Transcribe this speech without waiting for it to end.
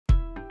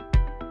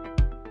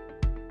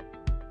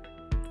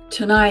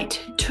Tonight,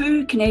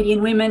 2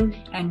 Canadian women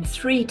and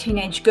 3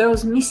 teenage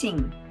girls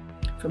missing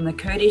from the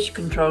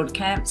Kurdish-controlled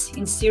camps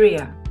in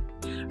Syria,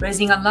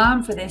 raising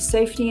alarm for their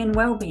safety and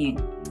well-being,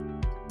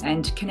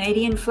 and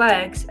Canadian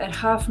flags at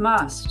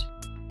half-mast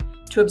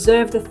to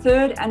observe the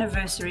 3rd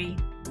anniversary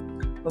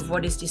of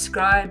what is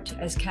described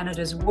as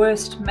Canada's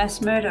worst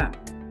mass murder.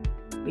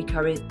 We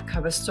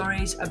cover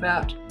stories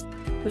about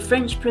the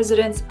French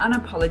president's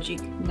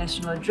unapologetic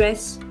national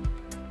address,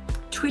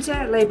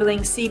 Twitter labelling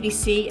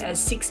CBC as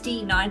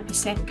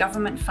 69%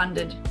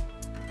 government-funded,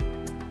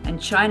 and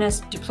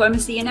China's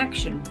diplomacy in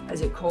action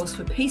as it calls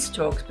for peace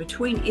talks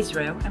between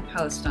Israel and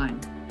Palestine.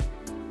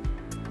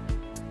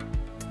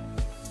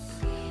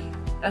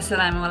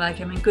 Assalamu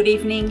alaikum and good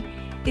evening.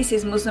 This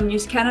is Muslim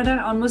News Canada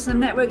on Muslim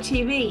Network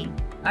TV.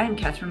 I am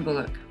Catherine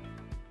Bullock.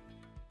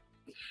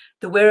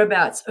 The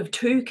whereabouts of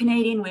 2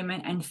 Canadian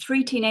women and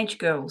 3 teenage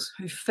girls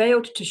who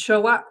failed to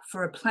show up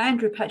for a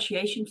planned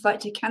repatriation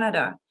flight to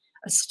Canada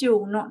are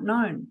still not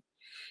known.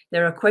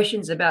 There are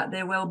questions about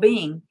their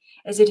well-being,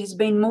 as it has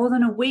been more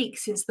than a week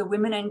since the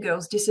women and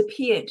girls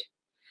disappeared.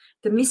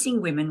 The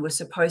missing women were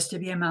supposed to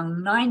be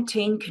among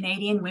 19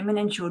 Canadian women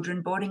and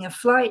children boarding a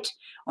flight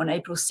on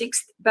April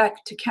 6th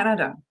back to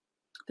Canada.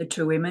 The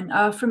 2 women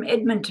are from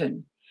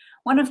Edmonton.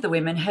 One of the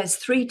women has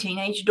 3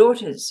 teenage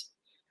daughters.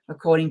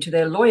 According to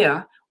their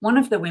lawyer, one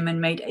of the women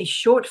made a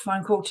short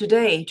phone call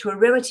today to a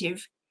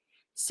relative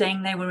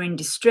saying they were in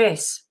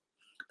distress.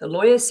 The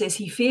lawyer says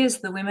he fears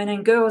the women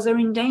and girls are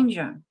in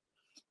danger.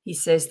 He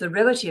says the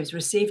relatives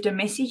received a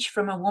message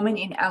from a woman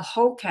in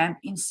Al-Hol camp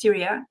in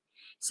Syria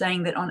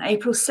saying that on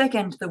April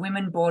 2nd, the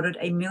women boarded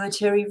a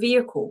military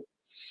vehicle.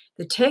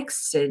 The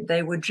text said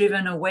they were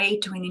driven away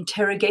to an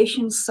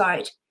interrogation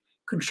site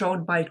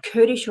controlled by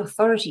Kurdish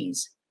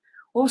authorities,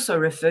 also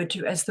referred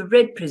to as the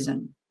Red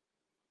Prison.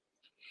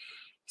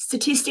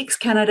 Statistics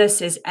Canada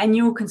says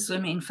annual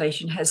consumer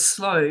inflation has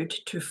slowed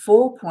to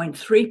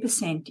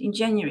 4.3% in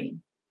January.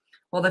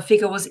 While the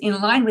figure was in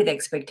line with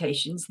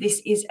expectations,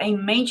 this is a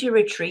major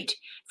retreat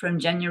from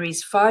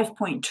January's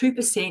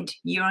 5.2%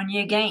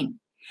 year-on-year gain.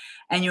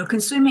 Annual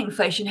consumer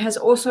inflation has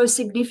also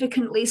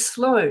significantly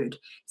slowed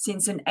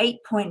since an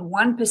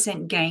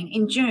 8.1% gain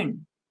in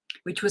June,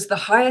 which was the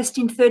highest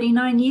in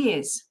 39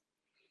 years.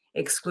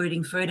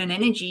 Excluding food and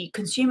energy,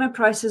 consumer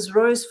prices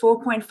rose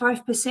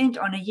 4.5%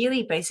 on a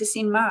yearly basis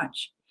in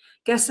March.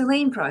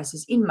 Gasoline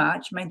prices in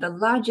March made the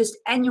largest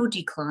annual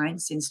decline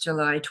since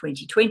July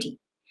 2020.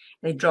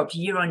 They dropped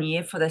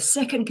year-on-year for the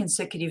 2nd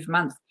consecutive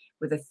month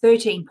with a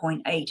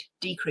 13.8%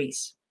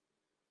 decrease.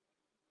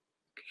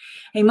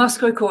 A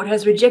Moscow court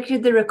has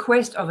rejected the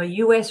request of a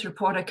US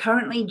reporter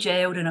currently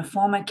jailed in a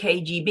former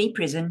KGB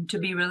prison to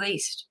be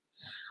released.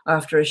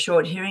 After a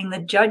short hearing, the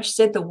judge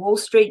said the Wall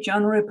Street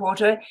Journal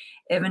reporter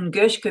Evan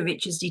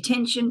Gershkovich's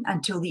detention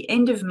until the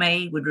end of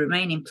May would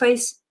remain in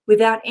place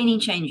without any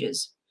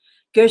changes.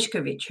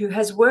 Gershkovich, who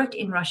has worked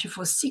in Russia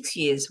for 6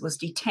 years, was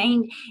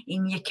detained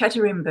in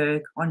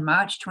Yekaterinburg on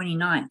March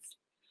 29th.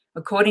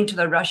 According to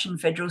the Russian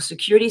Federal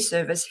Security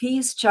Service, he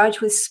is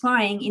charged with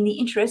spying in the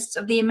interests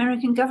of the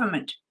American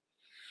government.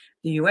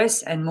 The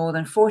US and more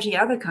than 40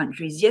 other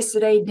countries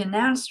yesterday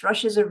denounced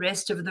Russia's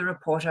arrest of the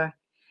reporter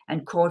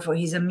and called for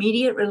his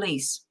immediate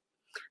release.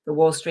 The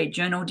Wall Street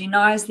Journal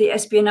denies the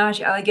espionage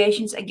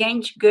allegations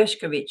against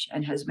Gershkovich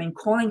and has been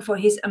calling for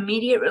his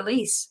immediate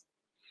release.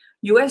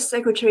 US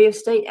Secretary of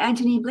State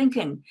Antony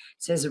Blinken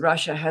says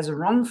Russia has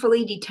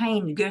wrongfully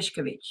detained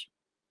Gershkovich.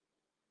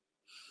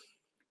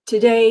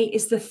 Today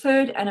is the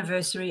 3rd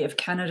anniversary of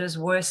Canada's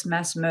worst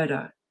mass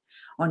murder.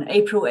 On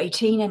April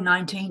 18 and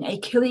 19, a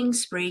killing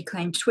spree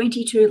claimed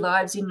 22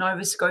 lives in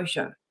Nova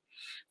Scotia.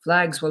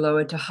 Flags were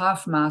lowered to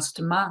half-mast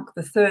to mark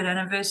the 3rd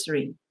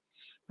anniversary.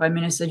 Prime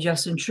Minister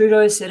Justin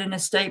Trudeau said in a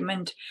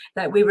statement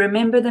that we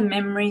remember the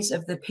memories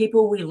of the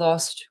people we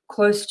lost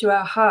close to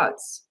our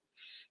hearts.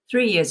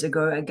 3 years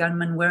ago, a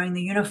gunman wearing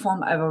the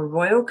uniform of a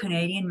Royal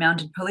Canadian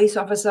Mounted Police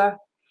officer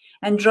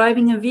and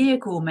driving a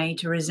vehicle made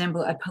to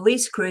resemble a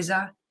police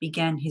cruiser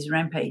began his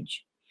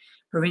rampage.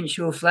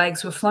 Provincial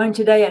flags were flown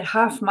today at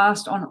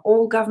half-mast on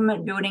all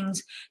government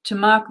buildings to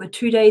mark the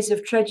 2 days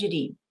of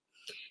tragedy.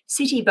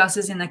 City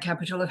buses in the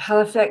capital of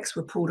Halifax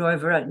were pulled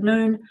over at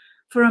noon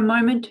for a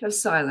moment of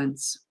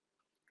silence.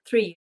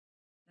 The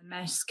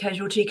Mass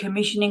Casualty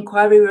Commission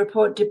inquiry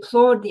report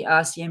deplored the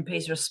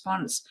RCMP's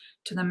response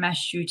to the mass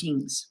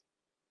shootings.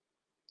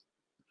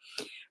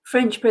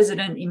 French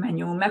President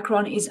Emmanuel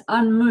Macron is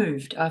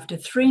unmoved after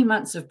 3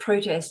 months of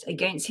protest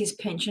against his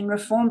pension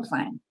reform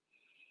plan.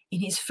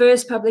 In his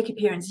first public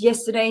appearance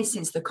yesterday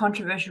since the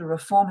controversial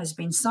reform has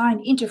been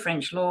signed into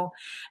French law,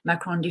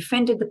 Macron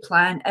defended the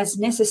plan as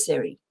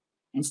necessary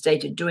and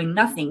stated doing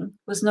nothing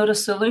was not a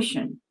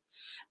solution.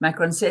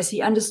 Macron says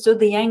he understood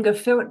the anger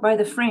felt by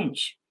the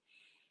French.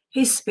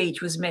 His speech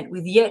was met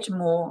with yet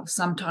more,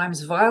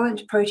 sometimes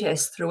violent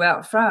protests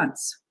throughout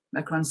France.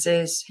 Macron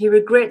says he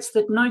regrets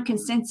that no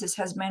consensus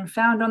has been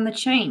found on the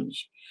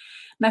change.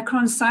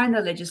 Macron signed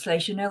the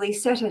legislation early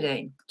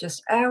Saturday,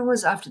 just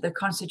hours after the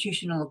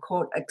Constitutional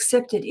Court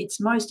accepted its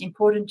most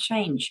important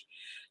change,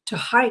 to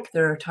hike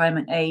the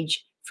retirement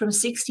age from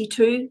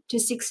 62 to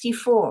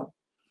 64.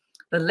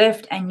 The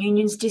left and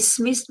unions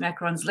dismissed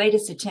Macron's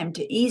latest attempt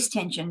to ease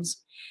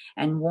tensions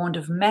and warned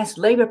of mass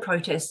labour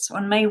protests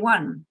on May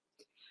 1.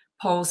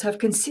 Polls have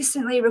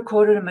consistently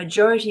recorded a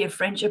majority of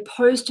French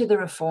opposed to the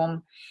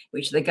reform,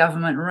 which the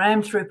government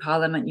rammed through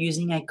Parliament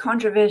using a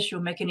controversial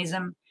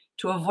mechanism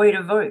to avoid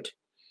a vote.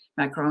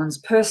 Macron's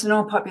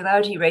personal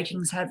popularity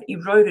ratings have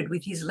eroded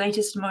with his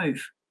latest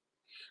move.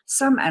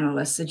 Some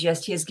analysts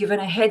suggest he has given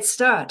a head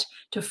start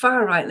to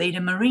far-right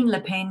leader Marine Le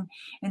Pen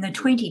in the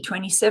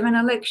 2027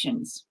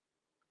 elections.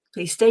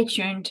 Please stay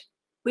tuned.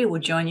 We will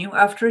join you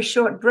after a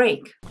short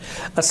break.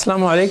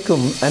 Assalamu alaikum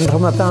and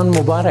Ramadan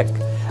Mubarak.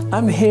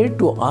 I'm here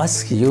to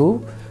ask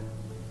you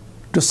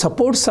to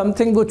support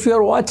something which we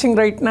are watching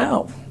right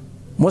now,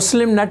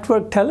 Muslim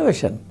Network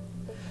Television.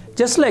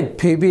 Just like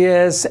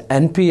PBS,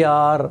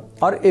 NPR,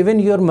 or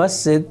even your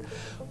masjid,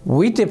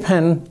 we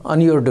depend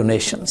on your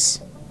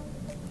donations.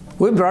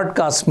 We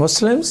broadcast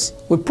Muslims,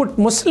 we put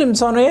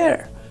Muslims on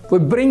air, we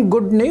bring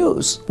good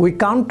news, we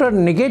counter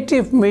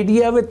negative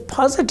media with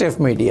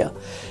positive media.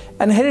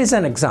 And here is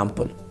an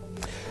example.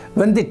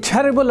 When the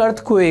terrible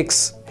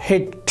earthquakes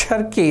hit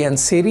Turkey and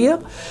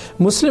Syria,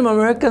 Muslim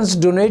Americans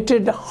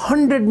donated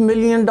 $100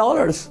 million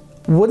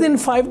within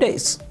 5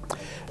 days.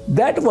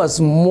 That was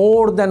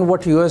more than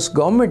what US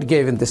government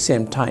gave in the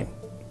same time.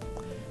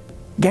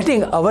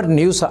 Getting our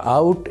news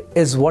out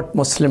is what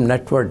Muslim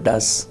Network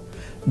does.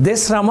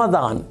 This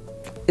Ramadan,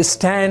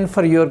 stand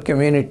for your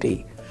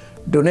community.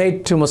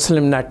 Donate to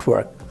Muslim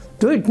Network.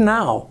 Do it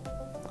now.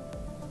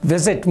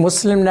 Visit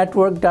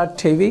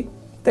muslimnetworktv.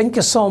 Thank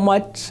you so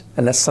much,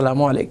 and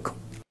assalamu alaikum.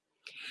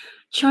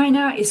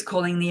 China is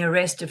calling the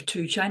arrest of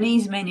 2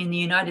 Chinese men in the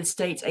United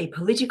States a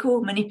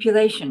political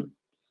manipulation.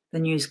 The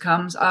news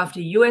comes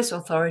after US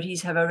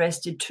authorities have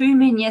arrested 2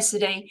 men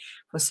yesterday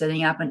for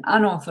setting up an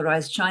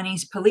unauthorized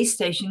Chinese police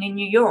station in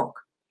New York.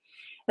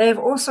 They have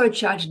also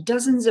charged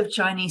dozens of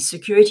Chinese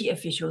security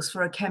officials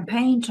for a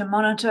campaign to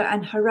monitor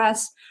and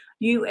harass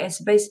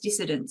US-based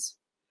dissidents.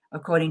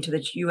 According to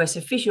the US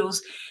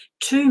officials,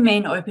 2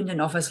 men opened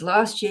an office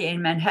last year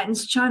in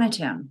Manhattan's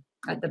Chinatown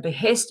at the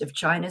behest of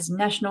China's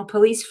National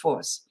Police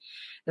Force.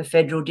 The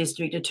federal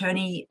district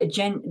attorney in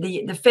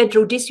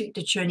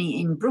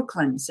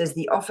Brooklyn says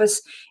the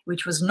office,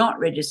 which was not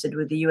registered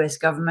with the US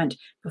government,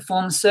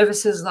 performs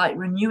services like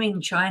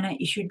renewing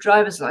China-issued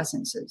driver's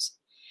licenses.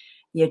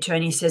 The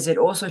attorney says it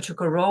also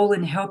took a role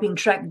in helping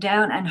track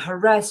down and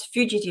harass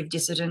fugitive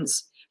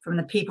dissidents from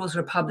the People's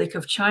Republic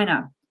of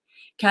China.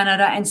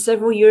 Canada and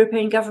several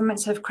European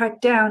governments have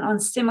cracked down on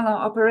similar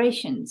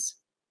operations.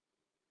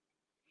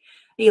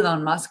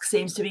 Elon Musk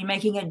seems to be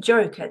making a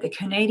joke at the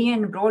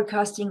Canadian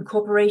Broadcasting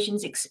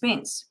Corporation's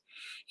expense.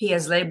 He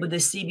has labelled the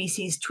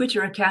CBC's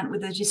Twitter account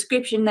with a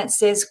description that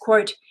says,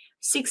 quote,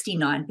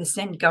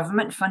 69%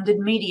 government-funded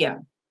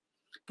media.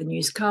 The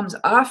news comes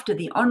after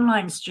the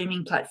online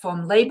streaming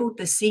platform labelled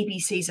the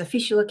CBC's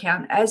official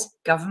account as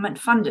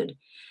government-funded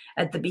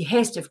at the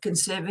behest of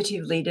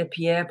Conservative leader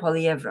Pierre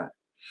Poilievre.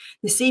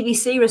 The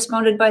CBC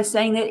responded by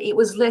saying that it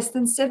was less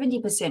than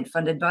 70%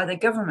 funded by the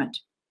government.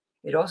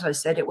 It also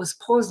said it was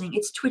pausing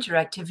its Twitter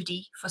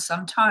activity for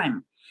some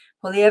time.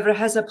 Poilievre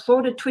has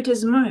applauded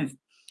Twitter's move.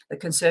 The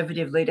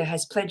Conservative leader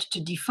has pledged to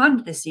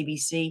defund the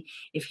CBC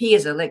if he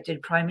is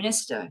elected Prime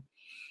Minister.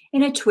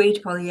 In a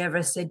tweet,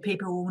 Poilievre said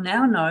people will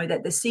now know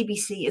that the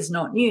CBC is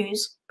not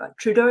news, but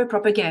Trudeau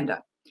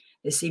propaganda.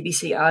 The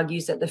CBC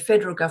argues that the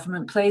federal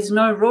government plays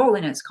no role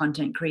in its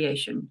content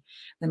creation.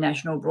 The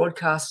national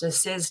broadcaster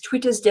says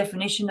Twitter's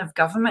definition of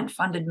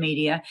government-funded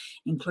media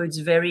includes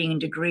varying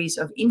degrees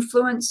of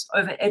influence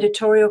over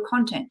editorial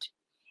content.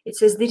 It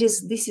says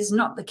this is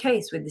not the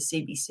case with the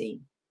CBC.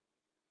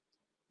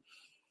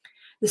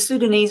 The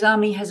Sudanese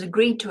army has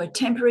agreed to a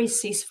temporary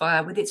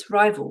ceasefire with its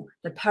rival,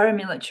 the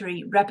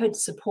paramilitary Rapid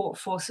Support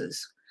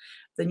Forces.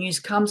 The news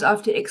comes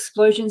after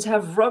explosions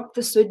have rocked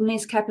the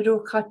Sudanese capital,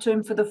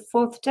 Khartoum, for the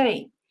 4th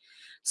day.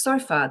 So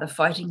far, the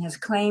fighting has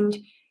claimed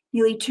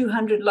nearly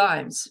 200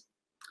 lives.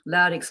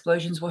 Loud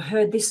explosions were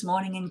heard this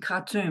morning in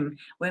Khartoum,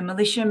 where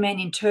militiamen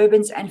in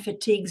turbans and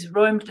fatigues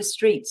roamed the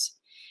streets.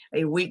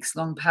 A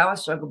weeks-long power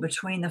struggle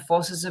between the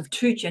forces of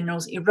 2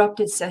 generals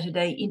erupted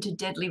Saturday into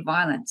deadly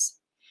violence.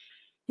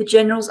 The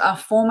generals are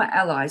former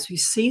allies who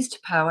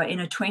seized power in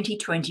a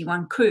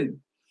 2021 coup.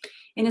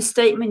 In a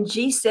statement,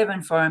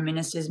 G7 foreign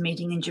ministers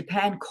meeting in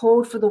Japan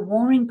called for the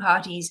warring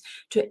parties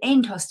to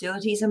end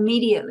hostilities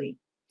immediately.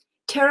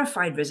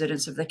 Terrified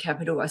residents of the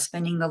capital are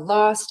spending the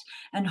last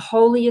and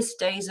holiest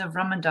days of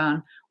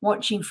Ramadan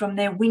watching from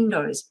their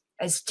windows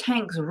as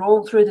tanks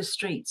roll through the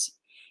streets.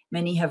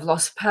 Many have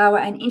lost power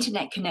and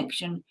internet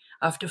connection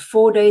after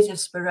 4 days of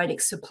sporadic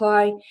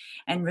supply,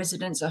 and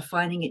residents are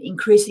finding it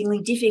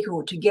increasingly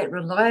difficult to get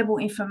reliable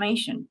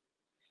information.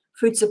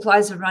 Food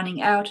supplies are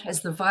running out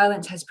as the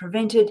violence has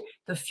prevented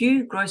the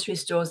few grocery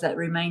stores that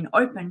remain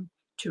open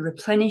to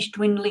replenish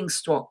dwindling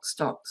stocks.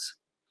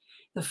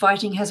 The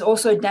fighting has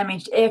also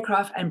damaged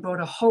aircraft and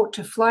brought a halt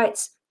to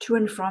flights to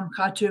and from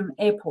Khartoum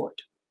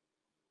Airport.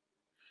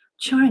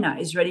 China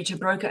is ready to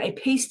broker a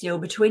peace deal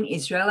between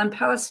Israel and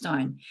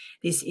Palestine.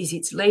 This is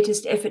its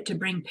latest effort to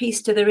bring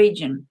peace to the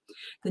region.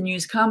 The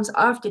news comes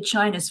after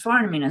China's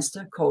foreign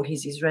minister called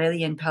his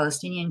Israeli and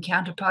Palestinian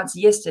counterparts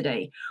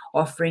yesterday,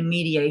 offering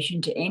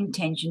mediation to end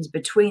tensions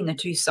between the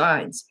two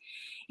sides.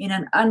 In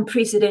an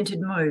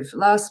unprecedented move,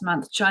 last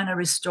month China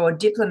restored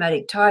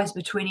diplomatic ties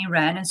between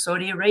Iran and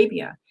Saudi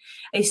Arabia.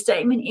 A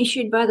statement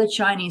issued by the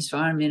Chinese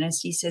Foreign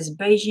Ministry says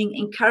Beijing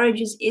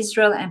encourages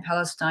Israel and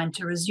Palestine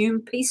to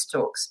resume peace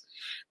talks.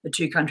 The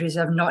two countries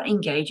have not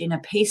engaged in a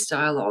peace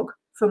dialogue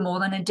for more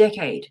than a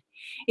decade.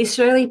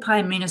 Israeli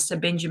Prime Minister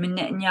Benjamin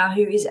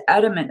Netanyahu is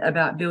adamant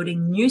about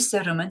building new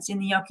settlements in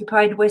the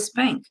occupied West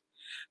Bank.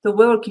 The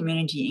world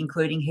community,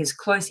 including his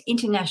close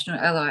international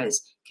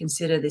allies,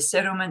 consider the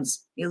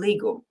settlements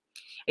illegal.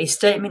 A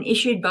statement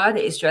issued by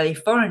the Israeli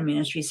Foreign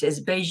Ministry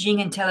says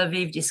Beijing and Tel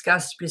Aviv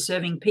discussed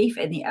preserving peace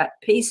in the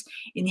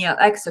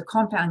Al-Aqsa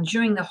compound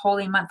during the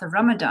holy month of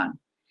Ramadan.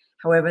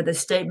 However, the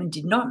statement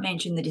did not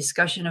mention the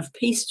discussion of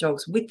peace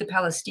talks with the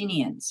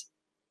Palestinians.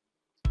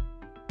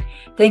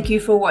 Thank you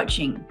for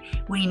watching.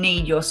 We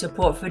need your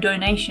support for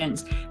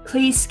donations.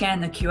 Please scan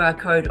the QR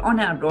code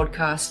on our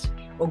broadcast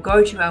or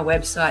go to our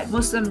website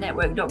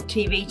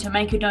muslimnetworktv to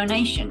make a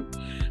donation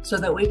so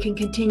that we can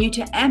continue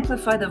to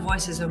amplify the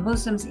voices of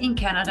Muslims in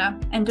Canada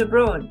and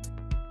abroad.